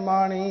ਸਹਿ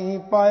ਸਮਾਣੀ,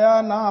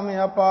 ਪਾਇਆ ਨਾਮ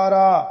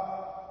ਅਪਾਰਾ।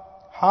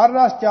 ਹਰ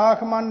ਰਸ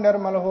ਚਾਖ ਮਨ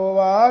ਨਿਰਮਲ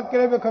ਹੋਵਾ,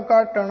 ਕਿਰਵਿਖ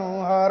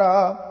ਕਾਟਣੁ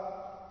ਹਾਰਾ।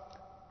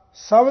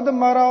 ਸ਼ਬਦ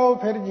ਮਰੋ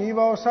ਫਿਰ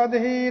ਜੀਵੋ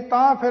ਸਦਹੀ,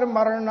 ਤਾਂ ਫਿਰ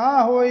ਮਰਨ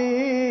ਨਾ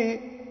ਹੋਈ।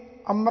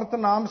 ਅੰਮ੍ਰਿਤ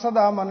ਨਾਮ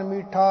ਸਦਾ ਮਨ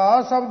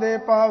ਮੀਠਾ, ਸਬਦੇ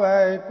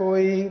ਪਾਵੈ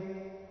ਕੋਈ।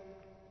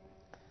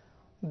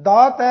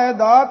 ਦਾਤੈ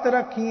ਦਾਤ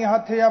ਰੱਖੀ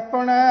ਹੱਥ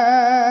ਆਪਣੈ,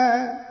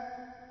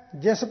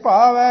 ਜਿਸ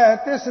ਭਾਵੈ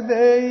ਤਿਸ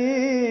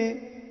ਦੇਈ।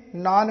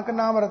 ਨਾਨਕ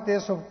ਨਾਮ ਰਤੇ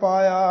ਸੁਖ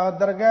ਪਾਇਆ,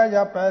 ਦਰਗਹਿ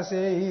ਜਾ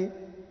ਪੈਸੇ ਹੀ।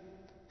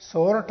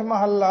 ਸੋਰਠ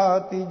ਮਹੱਲਾ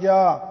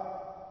ਤੀਜਾ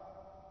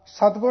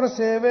ਸਤਿਗੁਰ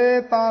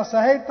ਸੇਵੇ ਤਾਂ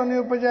ਸਹਿਜ ਤੁਨ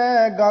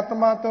ਉਪਜੈ, ਗਤ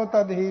ਮਤ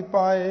ਤਦ ਹੀ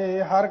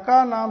ਪਾਏ। ਹਰ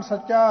ਕਾ ਨਾਮ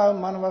ਸੱਚਾ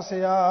ਮਨ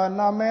ਵਸਿਆ,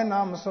 ਨਾਮੇ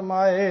ਨਾਮ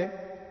ਸਮਾਏ।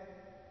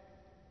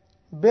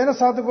 ਬਿਨ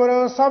ਸਤਿਗੁਰ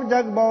ਸਭ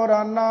ਜਗ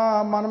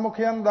ਬਉਰਾਨਾ, ਮਨ ਮੁਖ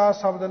ਅੰਧਾ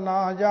ਸ਼ਬਦ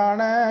ਨਾ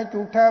ਜਾਣੈ।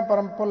 ਝੂਠੈ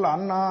ਪਰਮ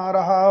ਭੁਲਾਨਾ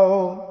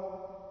ਰਹਾਓ।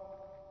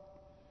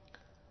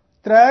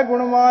 ਤ੍ਰੈ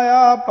ਗੁਣ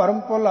ਮਾਇਆ ਭਰਮ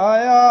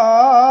ਭੁਲਾਇਆ,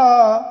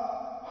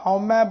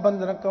 ਹਉਮੈ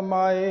ਬੰਧਨ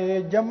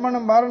ਕਮਾਏ। ਜੰਮਣ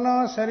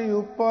ਮਰਨ ਸਰੀ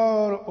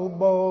ਉਪਰ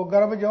ਉਬੋ,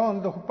 ਗਰਭ ਜੋਨ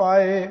ਦੁਖ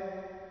ਪਾਏ।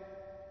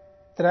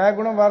 ਤ੍ਰੈ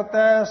ਗੁਣ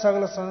ਵਰਤੈ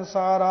ਸਗਲ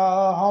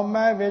ਸੰਸਾਰਾ,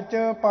 ਹਉਮੈ ਵਿੱਚ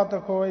ਪਤ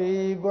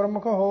ਖੋਈ,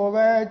 ਗੁਰਮੁਖ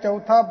ਹੋਵੈ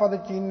ਚੌਥਾ ਪਦ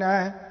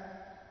ਚੀਨੈ,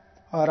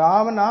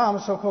 ਰਾਮ ਨਾਮ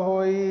ਸੁਖ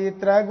ਹੋਈ।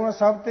 ਤ੍ਰੈ ਗੁਣ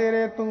ਸਭ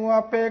ਤੇਰੇ ਤੂੰ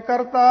ਆਪੇ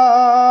ਕਰਤਾ,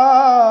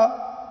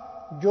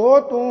 ਜੋ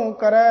ਤੂੰ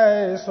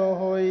ਕਰੈ ਸੋ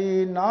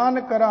ਹੋਈ।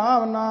 ਨਾਨਕ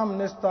ਰਾਮ ਨਾਮ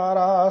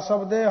ਨਿਸਤਾਰਾ,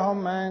 ਸਬਦੇ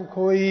ਹਉਮੈ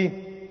ਖੋਈ।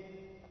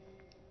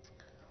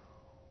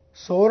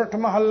 ਸੋਰਠ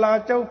ਮਹੱਲਾ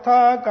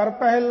ਚੌਥਾ। ਕਰ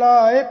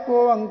ਪਹਿਲਾ ਏਕ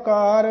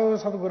ਓੰਕਾਰ,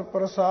 ਸਤਿਗੁਰ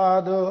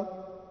ਪ੍ਰਸਾਦ।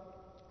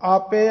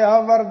 ਆਪੇ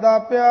ਆਪ ਵਰਦਾ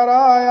ਪਿਆਰਾ,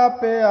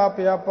 ਆਪੇ ਆਪ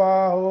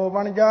ਆਪਾਹੋ।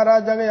 ਵਣਜਾਰਾ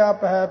ਜਗ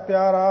ਆਪ ਹੈ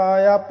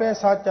ਪਿਆਰਾ, ਆਪੇ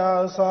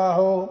ਸਾਚਾ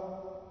ਸਾਹੋ।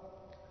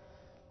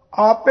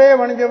 ਆਪੇ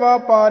ਵਣਜਵਾ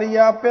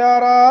ਪਾਰੀਆ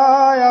ਪਿਆਰਾ,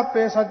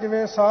 ਆਪੇ ਸਚ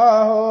ਵੇ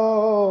ਸਾਹੋ।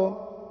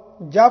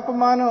 ਜਪ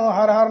ਮਨ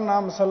ਹਰ ਹਰ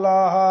ਨਾਮ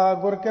ਸਲਾਹਾ,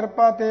 ਗੁਰ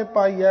ਕਿਰਪਾ ਤੇ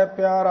ਪਾਈਐ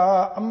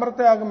ਪਿਆਰਾ।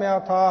 ਅੰਮ੍ਰਿਤ ਅਗਮ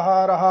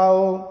ਅਥਾਹ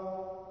ਰਹਾਓ।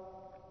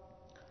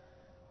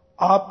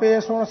 ਆਪੇ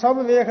ਸੁਣ ਸਭ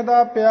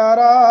ਵੇਖਦਾ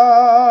ਪਿਆਰਾ,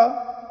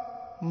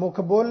 ਮੁਖ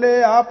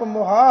ਬੋਲੇ ਆਪ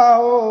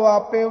ਮੁਹਾਹੋ।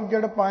 ਆਪੇ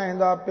ਉਜੜ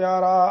ਪਾਏਂਦਾ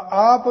ਪਿਆਰਾ,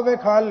 ਆਪ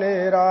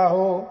ਵਿਖਾਲੇ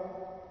ਰਾਹੋ।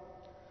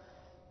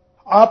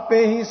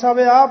 ਆਪੇ ਹੀ ਸਭ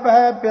ਆਪ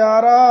ਹੈ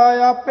ਪਿਆਰਾ,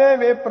 ਆਪੇ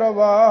ਵੇ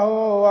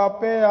ਪ੍ਰਵਾਹੋ।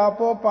 ਆਪੇ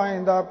ਆਪੋ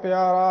ਪਾਏਂਦਾ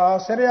ਪਿਆਰਾ,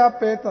 ਸਿਰ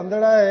ਆਪੇ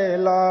ਧੰਦੜੈ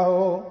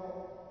ਲਾਹੋ।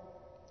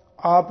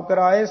 ਆਪ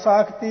ਕਰਾਏ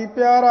ਸਾਖਤੀ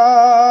ਪਿਆਰਾ,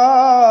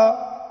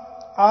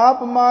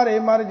 ਆਪ ਮਾਰੇ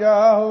ਮਰ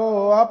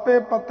ਜਾਹੋ। ਆਪੇ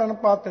ਪਤਨ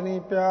ਪਤਨੀ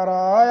ਪਿਆਰਾ,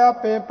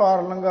 ਆਪੇ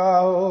ਪਾਰ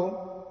ਲੰਘਾਹੋ।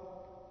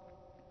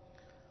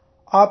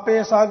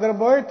 ਆਪੇ ਸਾਗਰ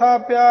ਬੋਇਥਾ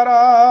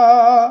ਪਿਆਰਾ,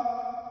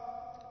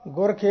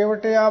 ਗੁਰ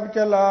ਖੇਵਟ ਆਪ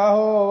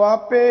ਚਲਾਹੋ।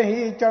 ਆਪੇ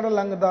ਹੀ ਚੜ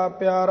ਲੰਘਦਾ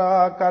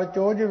ਪਿਆਰਾ, ਕਰ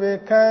ਚੋਜ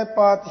ਵੇਖੈ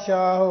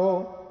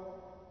ਪਾਤਸ਼ਾਹੋ।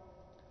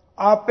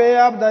 ਆਪੇ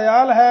ਆਪ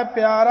ਦਇਆਲ ਹੈ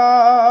ਪਿਆਰਾ,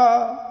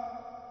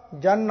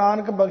 ਜਨ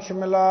ਨਾਨਕ ਬਖਸ਼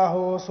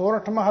ਮਿਲਾਹੋ।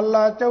 ਸੋਰਠ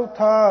ਮਹੱਲਾ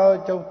ਚੌਥਾ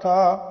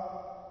ਚੌਥਾ।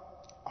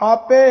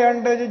 ਆਪੇ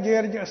ਅੰਡਜ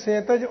ਜੇਰਜ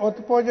ਸੇਤਜ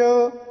ਉਤਪੁਜ,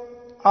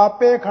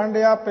 ਆਪੇ ਖੰਡ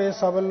ਆਪੇ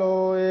ਸਭ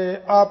ਲੋਏ।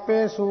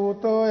 ਆਪੇ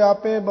ਸੂਤ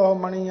ਆਪੇ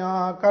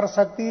ਬਹੁਮਣੀਆਂ, ਕਰ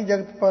ਸਕਤੀ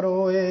ਜਗਤ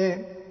ਪਰੋਏ।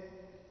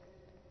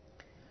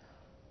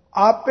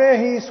 ਆਪੇ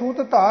ਹੀ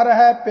ਸੂਤ ਧਾਰ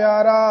ਹੈ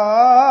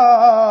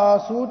ਪਿਆਰਾ,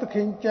 ਸੂਤ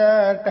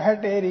ਖਿੰਚੈ ਟਹਿ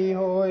ਟੇਰੀ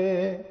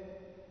ਹੋਏ।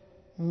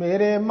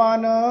 ਮੇਰੇ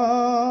ਮਨ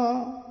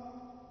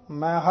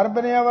ਮੈਂ ਹਰ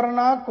ਬਿਨ ਅਵਰ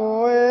ਨਾ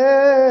ਕੋਏ,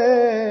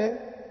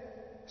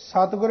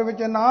 ਸਤਿਗੁਰ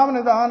ਵਿੱਚ ਨਾਮ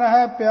ਨਿਦਾਨ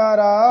ਹੈ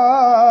ਪਿਆਰਾ।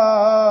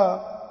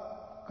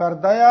 ਕਰ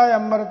ਦਇਆ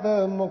ਅੰਮ੍ਰਿਤ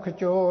ਮੁਖ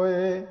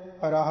ਚੋਏ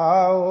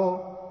ਰਹਾਓ।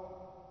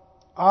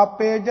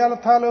 ਆਪੇ ਜਲ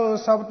ਥਲ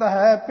ਸਬਦ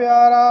ਹੈ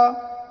ਪਿਆਰਾ,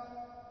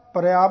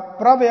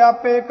 ਪ੍ਰਭ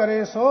ਆਪੇ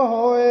ਕਰੇ ਸੋ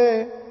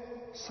ਹੋਏ।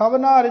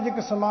 ਸਭਨਾ ਰਿਜਕ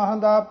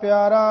ਸਮਾਹੰਦਾ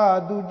ਪਿਆਰਾ,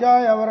 ਦੂਜਾ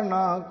ਅਵਰ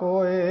ਨਾ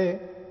ਕੋਏ।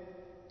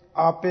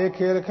 ਆਪੇ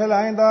ਖੇਲ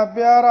ਖਿਲਾਇਂਦਾ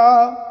ਪਿਆਰਾ,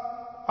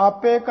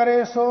 ਆਪੇ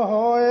ਕਰੇ ਸੋ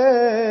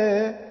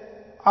ਹੋਏ।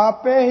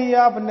 ਆਪੇ ਹੀ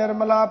ਆਪ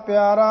ਨਿਰਮਲਾ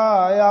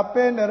ਪਿਆਰਾ,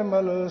 ਆਪੇ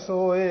ਨਿਰਮਲ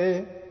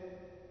ਸੋਏ।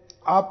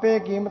 ਆਪੇ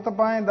ਕੀਮਤ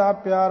ਪਾਇਂਦਾ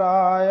ਪਿਆਰਾ,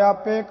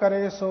 ਆਪੇ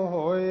ਕਰੇ ਸੋ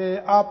ਹੋਏ।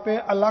 ਆਪੇ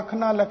ਅਲਖ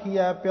ਨਾ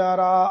ਲਖੀਐ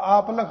ਪਿਆਰਾ,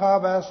 ਆਪ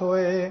ਲਖਾਵੈ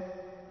ਸੋਏ।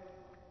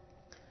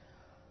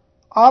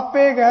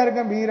 ਆਪੇ ਗਹਿਰ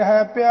ਗੰਭੀਰ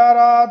ਹੈ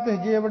ਪਿਆਰਾ, ਤਿਸ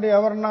ਜੇਵੜ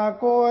ਅਵਰ ਨਾ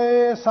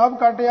ਕੋਏ। ਸਭ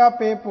ਕਟ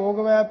ਆਪੇ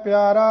ਭੋਗਵੈ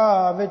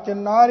ਪਿਆਰਾ, ਵਿੱਚ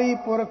ਨਾਰੀ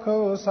ਪੁਰਖ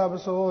ਸਭ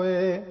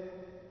ਸੋਏ।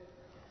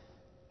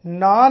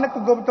 ਨਾਨਕ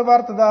ਗੁਪਤ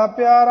ਵਰਤਦਾ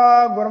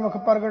ਪਿਆਰਾ, ਗੁਰਮੁਖ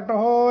ਪ੍ਰਗਟ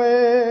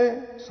ਹੋਏ।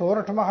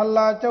 ਸੋਰਠ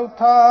ਮਹੱਲਾ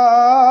ਚੌਥਾ।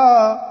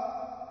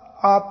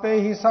 ਆਪੇ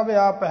ਹੀ ਸਭ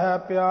ਆਪ ਹੈ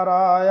ਪਿਆਰਾ,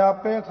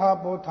 ਆਪੇ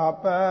ਥਾਪੋ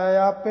ਥਾਪੈ।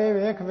 ਆਪੇ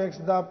ਵੇਖ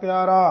ਵੇਖਦਾ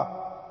ਪਿਆਰਾ,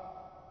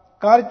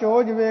 ਕਰ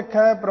ਚੋਜ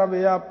ਵੇਖੈ ਪ੍ਰਭ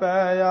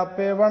ਆਪੈ।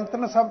 ਆਪੇ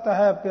ਵਣਤਨ ਸਬਤ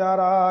ਹੈ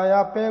ਪਿਆਰਾ,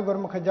 ਆਪੇ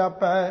ਗੁਰਮੁਖ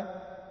ਜਾਪੈ।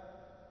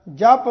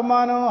 ਜਪ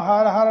ਮਨ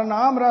ਹਰ ਹਰ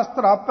ਨਾਮ ਰਸ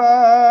ਧਰਾਪੈ।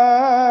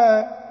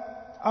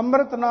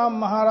 ਅੰਮ੍ਰਿਤ ਨਾਮ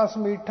ਮਹਾਰਸ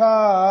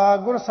ਮੀਠਾ,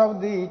 ਗੁਰ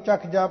ਸਬਦੀ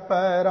ਚਖ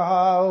ਜਾਪੈ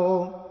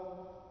ਰਹਾਓ।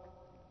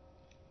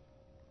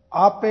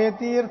 ਆਪੇ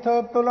ਤੀਰਥ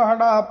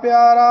ਤੁਲਹੜਾ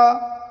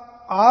ਪਿਆਰਾ,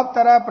 ਆਪ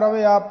ਤਰੈ ਪ੍ਰਭ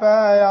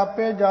ਆਪੈ।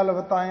 ਆਪੇ ਜਲ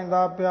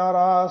ਵਤਾਇਂਦਾ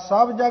ਪਿਆਰਾ,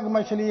 ਸਭ ਜਗ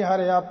ਮਛਲੀ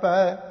ਹਰਿ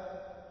ਆਪੈ।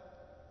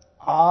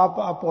 ਆਪ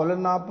ਅਭੁੱਲ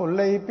ਨਾ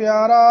ਭੁੱਲਈ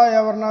ਪਿਆਰਾ,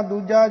 ਅਵਰ ਨਾ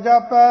ਦੂਜਾ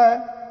ਜਾਪੈ।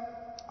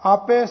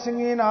 ਆਪੇ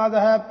ਸਿੰਘੀ ਨਾਦ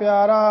ਹੈ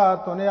ਪਿਆਰਾ,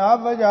 ਤੁਨ ਆਪ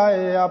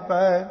ਵਜਾਏ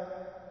ਆਪੈ।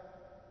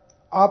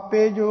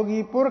 ਆਪੇ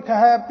ਜੋਗੀ ਪੁਰਖ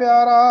ਹੈ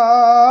ਪਿਆਰਾ,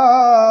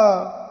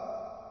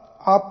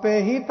 ਆਪੇ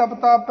ਹੀ ਤਪ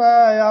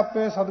ਤਾਪੈ।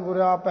 ਆਪੇ ਸਤਿਗੁਰ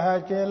ਆਪ ਹੈ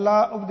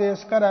ਚੇਲਾ,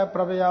 ਉਪਦੇਸ਼ ਕਰੈ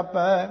ਪ੍ਰਭ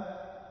ਆਪੈ।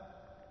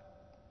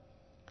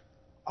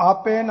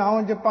 ਆਪੇ ਨਾਉ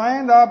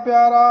ਜਪਾਇਂਦਾ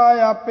ਪਿਆਰਾ,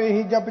 ਆਪੇ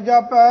ਹੀ ਜਪ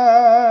ਜਾਪੈ।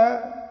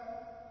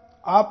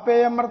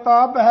 ਆਪੇ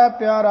ਅੰਮ੍ਰਿਤਾਪ ਹੈ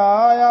ਪਿਆਰਾ,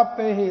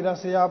 ਆਪੇ ਹੀ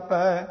ਰਸ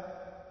ਆਪੈ।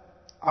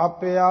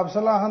 ਆਪੇ ਆਪ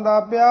ਸਲਾਹੰਦਾ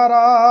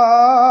ਪਿਆਰਾ,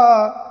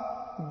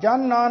 ਜਨ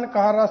ਨਾਨਕ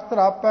ਹਰ ਰਸ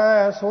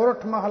ਧਰਾਪੈ।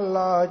 ਸੋਰਠ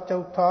ਮਹੱਲਾ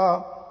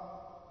ਚੌਥਾ।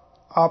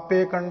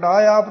 ਆਪੇ ਕੰਡਾ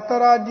ਆਪ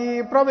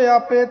ਤਰਾਜੀ, ਪ੍ਰਭ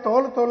ਆਪੇ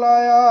ਤੋਲ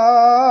ਤੁਲਾਇਆ।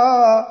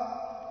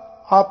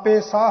 ਆਪੇ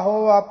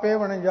ਸਾਹੋ ਆਪੇ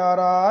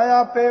ਵਣਜਾਰਾ,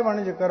 ਆਪੇ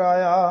ਵਣਜ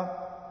ਕਰਾਇਆ।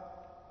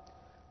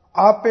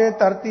 ਆਪੇ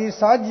ਧਰਤੀ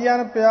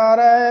ਸਾਜੀਅਨ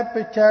ਪਿਆਰੈ,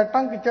 ਪਿਛੈ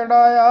ਟੰਕ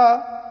ਚੜਾਇਆ।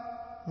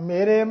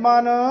 ਮੇਰੇ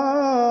ਮਨ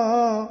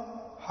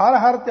ਹਰ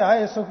ਹਰ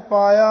ਧਿਆਏ ਸੁਖ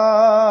ਪਾਇਆ।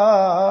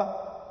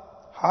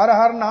 ਹਰ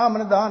ਹਰ ਨਾਮ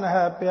ਨਿਦਾਨ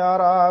ਹੈ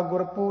ਪਿਆਰਾ,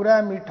 ਗੁਰ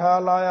ਪੂਰੈ ਮੀਠਾ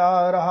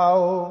ਲਾਇਆ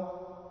ਰਹਾਓ।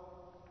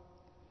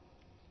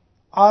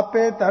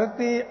 आपे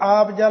धरती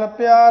आप जल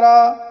प्यारा,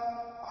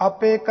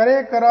 आपे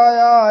करे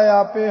कराया,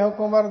 आपे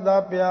हुक्म वरदा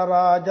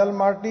प्यारा, जल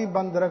माटी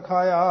बंद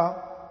रखाया।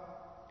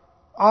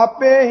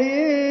 आपे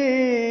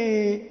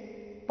ही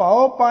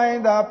पाओ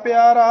पाइंदा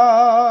प्यारा,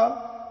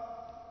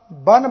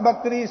 बन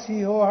बकरी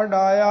सीहो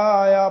हटाया,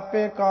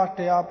 आपे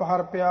काष्ट आप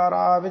हर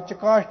प्यारा, विच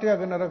काष्ट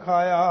अग्न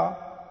रखाया।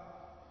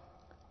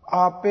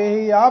 आपे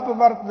ही आप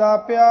वरतदा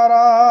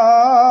प्यारा,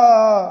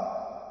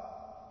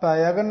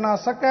 पै अग्न ना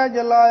सकै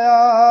जलाया।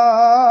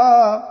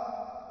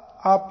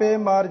 आपे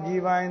मार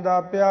जीवाइंदा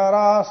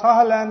प्यारा,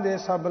 साह लैंदे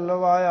सब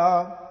लवाया।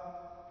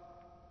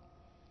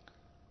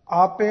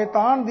 आपे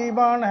तान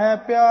दीवान है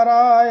प्यारा,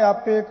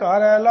 आपे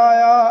घर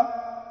लाया,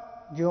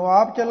 ज्यों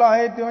आप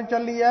चलाए त्यों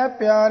चलिए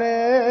प्यारे,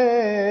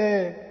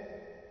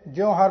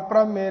 ज्यों हर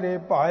प्रभ मेरे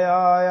पाया।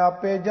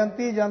 आपे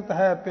जंती जंत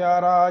है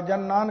प्यारा, जन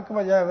नानक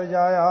वजह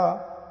वजाया।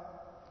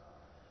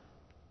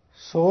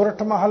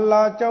 सोरठ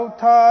महला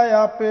चौथा,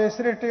 आपे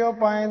सृष्टियो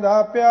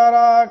पाइंदा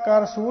प्यारा,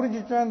 कर सूरज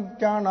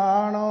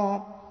चानण,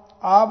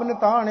 आपने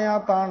ताणिया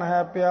ताण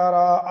है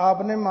प्यारा,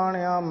 आपने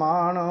माणिया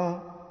मान।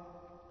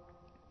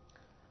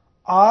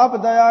 आप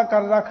दया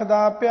कर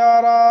रखदा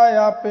प्यारा,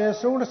 आपे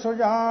सूढ़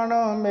सुजान,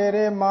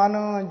 मेरे मन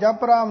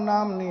जप राम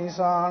नाम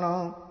निशान।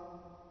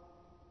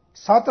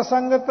 सत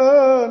संगत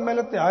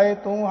मिल ध्याए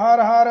तू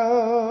हर हर,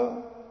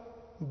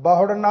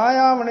 बहुड़ ना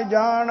आवन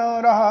जान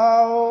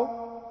रहाओ।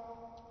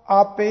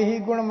 आपे ही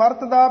गुण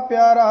मरतदा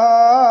प्यारा,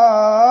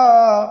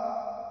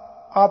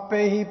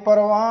 आपे ही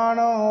परवान,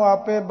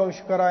 आपे बख्श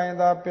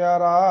कराइंदा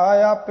प्यारा,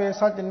 आपे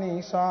सच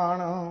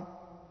निशान।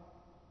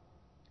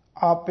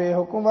 आपे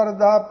हुक्म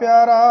वरदा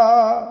प्यारा,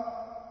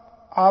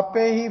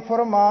 आपे ही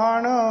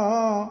फरमान,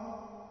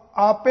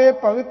 आपे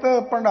भगत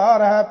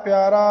भंडार है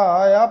प्यारा,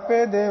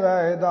 आपे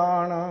देवै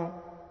दान।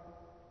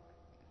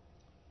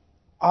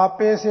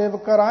 आपे सेव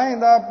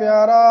कराइंदा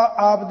प्यारा,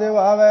 आप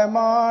दिवावै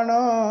मान,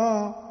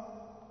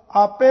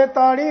 आपे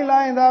ताड़ी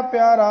लाइंदा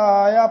प्यारा,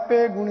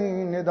 आपे गुणी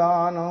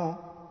निदान।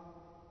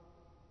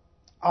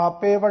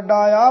 आपे वड्डा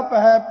आप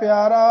है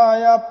प्यारा,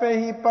 आपे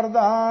ही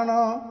प्रधान,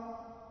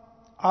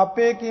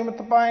 आपे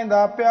कीमत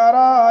पाइंदा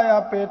प्यारा,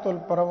 आपे तुल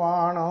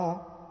परवान।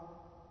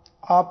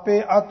 आपे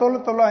अतुल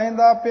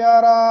तुलाइंदा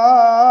प्यारा,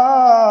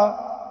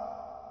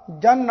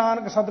 जन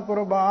नानक सत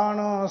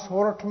कुर्बान।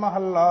 सोरठ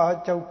महला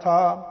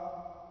चौथा,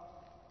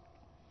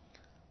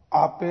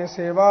 आपे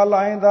सेवा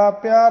लाइंदा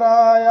प्यारा,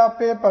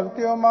 आपे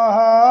भगतियो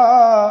महा,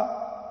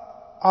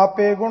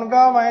 आपे गुण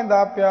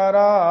गावाइंदा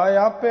प्यारा,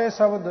 आपे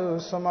शब्द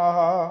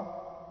समाहा।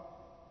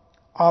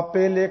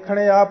 आपे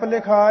लेखणे आप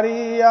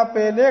लिखारी,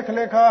 आपे लेख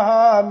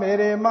लिखाहा,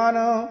 मेरे मन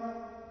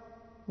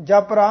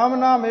जप राम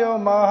नाम यो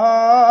महा।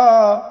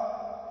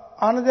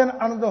 अन दिन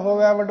अनंद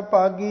होवै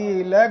वडभागी,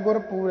 लै गुर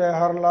पूरै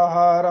हर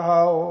लाहा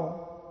रहाओ।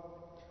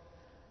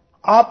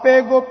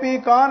 आपे गोपी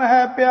कान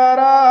है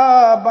प्यारा,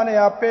 बन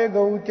आपे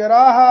गऊ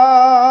चराहा।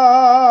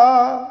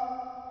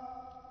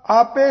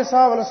 आपे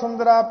सावल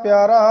सुंदरा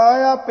प्यारा,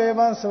 आपे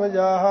वंश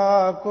वजाहा।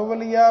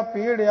 कुवलिया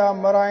पीड़िया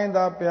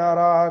मराइंदा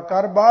प्यारा,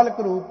 कर बालक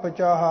रूप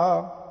चाहा।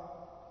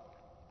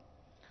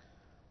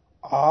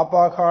 आप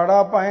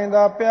अखाड़ा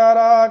पाइंदा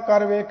प्यारा,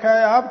 कर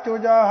वेखै आप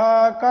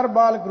चुजाहा। कर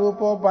बालक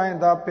रूपो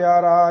पाइंदा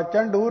प्यारा,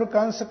 चंडूर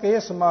कंस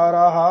केस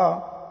माराहा।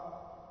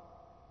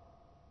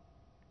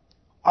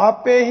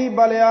 आपे ही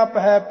बल आप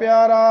है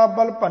प्यारा,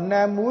 बल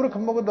भन्नै मूर्ख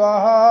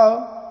मुगदाहा।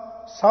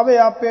 सब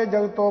आपे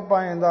जगतो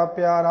पाइंदा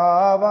प्यारा,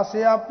 वस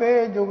आपे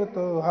जुगत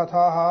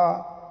हथाहा।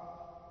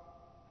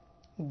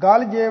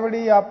 गल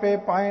जेवड़ी आपे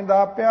पाइंदा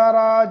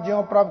प्यारा,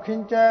 ज्यों प्रभ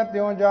खिंचै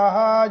त्यों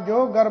जाहा।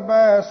 जो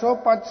गर्भै सो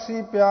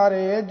पचसी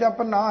प्यारे,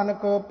 जप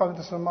नानक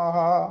भगत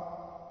समाहा।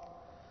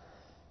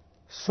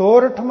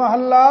 सोरठ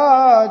महला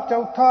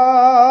चौथा,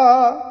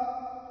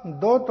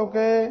 दो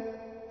तुके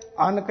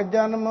अनक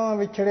जन्म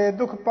विछड़े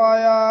दुख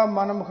पाया।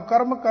 मनमुख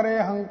कर्म करे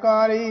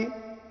हंकारी,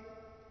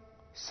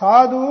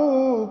 साधु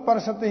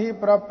परसत ही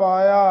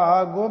प्रपाया।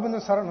 गोबिंद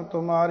शरण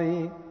तुम्हारी,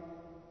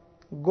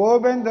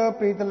 गोबिंद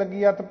प्रीत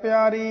लगी अत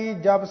प्यारी।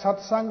 जब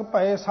सतसंग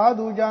भय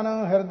साधु जन,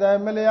 हृदय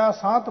मिलिया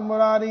सात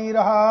मुरारी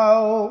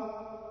रहाओ।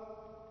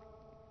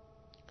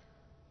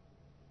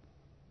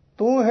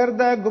 तू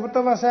हृदय गुप्त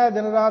वसै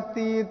दिन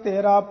राती,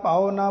 तेरा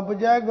भाव न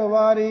बुझै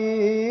गवारी।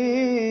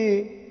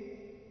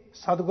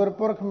 सतगुर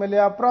पुरख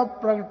मिलिया प्रभ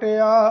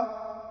प्रगटिया,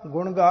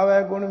 गुण गावै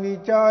गुण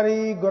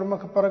विचारी।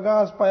 गुरमुख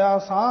प्रगास पया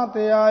सांत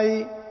आई,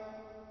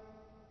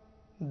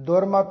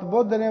 दुर्मत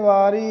बुद्ध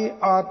निवारी।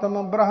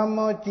 आत्म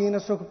ब्रह्म चीन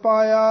सुख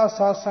पाया,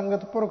 सत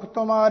संगत पुरख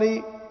तुम्हारी।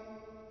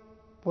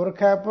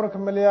 पुरख है पुरख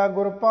मिलिया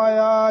गुर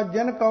पाया,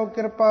 जिन कौ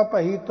कृपा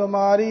भई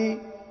तुम्हारी।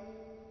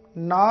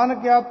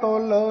 नानक क्या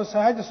तोल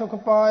सहज सुख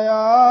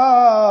पाया,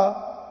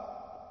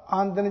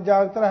 आंदन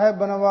जागत रहे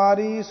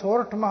बनवारी।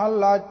 सोरठ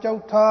महला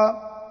चौथा,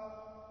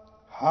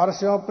 हर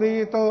स्यों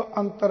प्रीत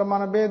अंतर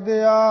मन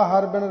बेदया।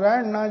 हर बिन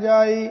रहन न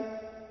जाई,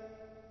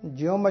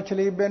 ज्यों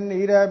मछली बिन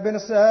हीरै बिन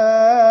सै।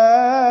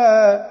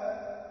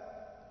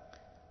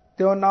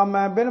 त्यों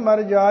नामै बिन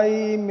मर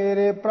जाई,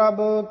 मेरे प्रभ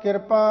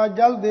कृपा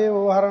जल देव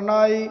हर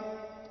नाई।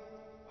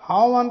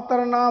 हाउ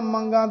अंतर नाम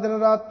मंगा दिन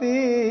राती,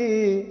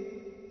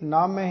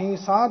 ਨਾਮੇ ਹੀ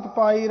ਸਾਥ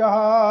ਪਾਈ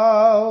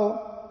ਰਹਾਉ।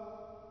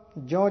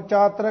 ਜਿਉ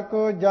ਚਾਤਰਕ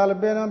ਜਲ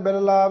ਬਿਨ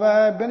ਬਿਲ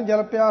ਲਾਵੈ, ਬਿਨ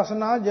ਜਲ ਪਿਆਸ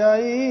ਨਾ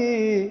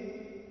ਜਾਈ।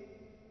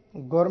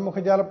 ਗੁਰਮੁਖ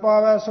ਜਲ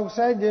ਪਾਵੈ ਸੁਖ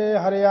ਸਹਿਜੇ,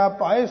 ਹਰਿਆ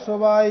ਪਾਏ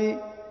ਸੁਬਾਈ।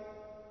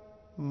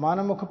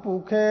 ਮਨ ਮੁਖ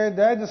ਭੂਖੇ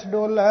ਦਹਿ ਦਿਸ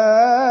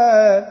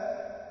ਡੋਲੈ,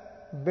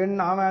 ਬਿਨ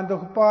ਨਾਵੈ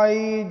ਦੁਖ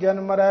ਪਾਈ।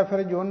 ਜਨਮ ਮਰੈ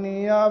ਫਿਰ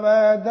ਜੋਨੀ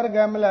ਆਵੈ,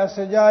 ਦਰਗਹਿ ਮਿਲੈ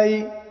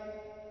ਸਜਾਈ।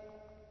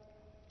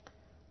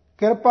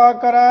 ਕਿਰਪਾ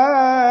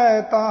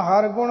ਕਰੈ ਤਾਂ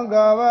ਹਰ ਗੁਣ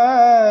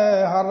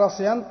ਗਾਵੈ, ਹਰ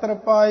ਰਸ ਅੰਤਰ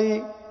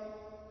ਪਾਈ।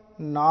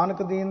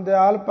 ਨਾਨਕ ਦੀਨ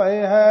ਦਿਆਲ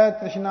ਭਏ ਹੈ,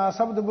 ਤ੍ਰਿਸ਼ਨਾ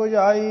ਸ਼ਬਦ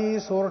ਬੁਝਾਈ।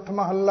 ਸੋਰਠ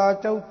ਮਹੱਲਾ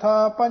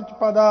ਚੌਥਾ ਪੰਚ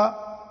ਪਦਾ।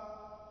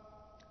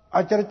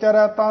 ਅਚਰ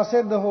ਚਰੈ ਤਾਂ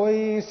ਸਿੱਧ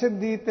ਹੋਈ,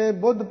 ਸਿੱਧੀ ਤੇ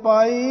ਬੁੱਧ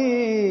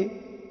ਪਾਈ।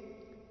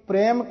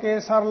 ਪ੍ਰੇਮ ਕੇ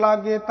ਸਰ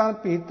ਲਾਗੇ ਤਾਂ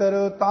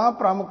ਭੀਤਰ, ਤਾਂ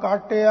ਭ੍ਰਮ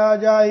ਕਾਟਿਆ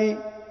ਜਾਈ।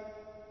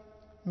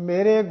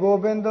 ਮੇਰੇ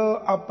ਗੋਬਿੰਦ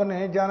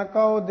ਆਪਣੇ ਜਨ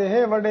ਕਉ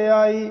ਦੇਹ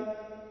ਵਡਿਆਈ।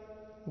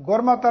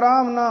 ਗੁਰਮਤਿ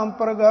ਰਾਮ ਨਾਮ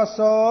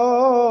ਪ੍ਰਗਾਸੋ,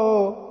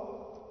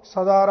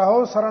 ਸਦਾ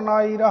ਰਹੋ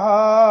ਸਰਨਾਈ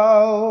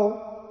ਰਹਾਉ।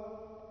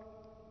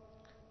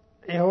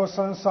 ਇਹੋ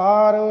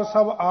ਸੰਸਾਰ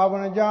ਸਭ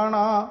ਆਵਣ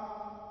ਜਾਣਾ,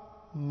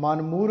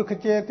 ਮਨ ਮੂਰਖ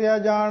ਚੇਤਿਆ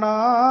ਜਾਣਾ।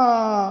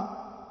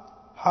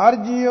 ਹਰ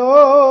ਜੀਓ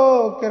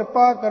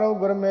ਕਿਰਪਾ ਕਰੋ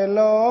ਗੁਰ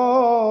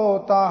ਮੇਲੋ,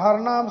 ਤਾਂ ਹਰ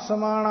ਨਾਮ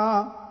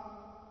ਸਮਾਣਾ।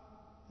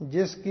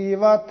 ਜਿਸ ਕੀ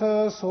ਵਥ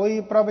ਸੋਈ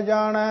ਪ੍ਰਭ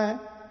ਜਾਣੈ,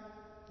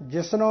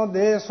 ਜਿਸਨੋ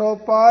ਦੇ ਸੋ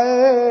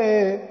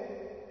ਪਾਏ।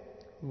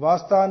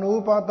 ਵਸਤਾ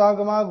ਨੂਪ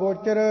ਆਤਗਮਾ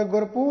ਗੋਚਰ,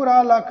 ਗੁਰ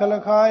ਪੂਰਾ ਲਖ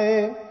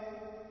ਲਖਾਏ।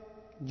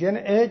 ਜਿਨ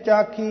ਇਹ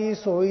ਚਾਖੀ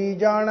ਸੋਈ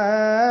ਜਾਣੈ,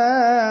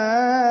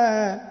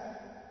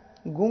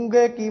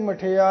 ਗੂੰਗੇ ਕੀ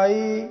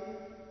ਮਠਿਆਈ।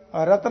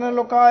 ਰਤਨ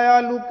ਲੁਕਾਇਆ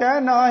ਲੁਕੈ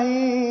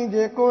ਨਾਹੀ,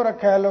 ਜੇ ਕੋ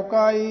ਰਖੈ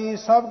ਲੁਕਾਈ।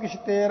 ਸਭ ਕਿਛ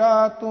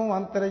ਤੇਰਾ ਤੂੰ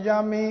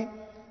ਅੰਤਰਜਾਮੀ,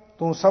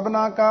 ਤੂੰ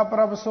ਸਭਨਾ ਕਾ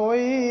ਪ੍ਰਭ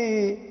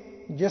ਸੋਈ।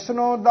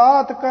 ਜਿਸਨੋ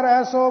ਦਾਤ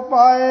ਕਰੈ ਸੋ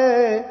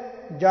ਪਾਏ,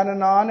 ਜਨ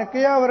ਨਾਨਕ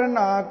ਅਵਰ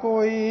ਨਾ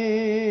ਕੋਈ।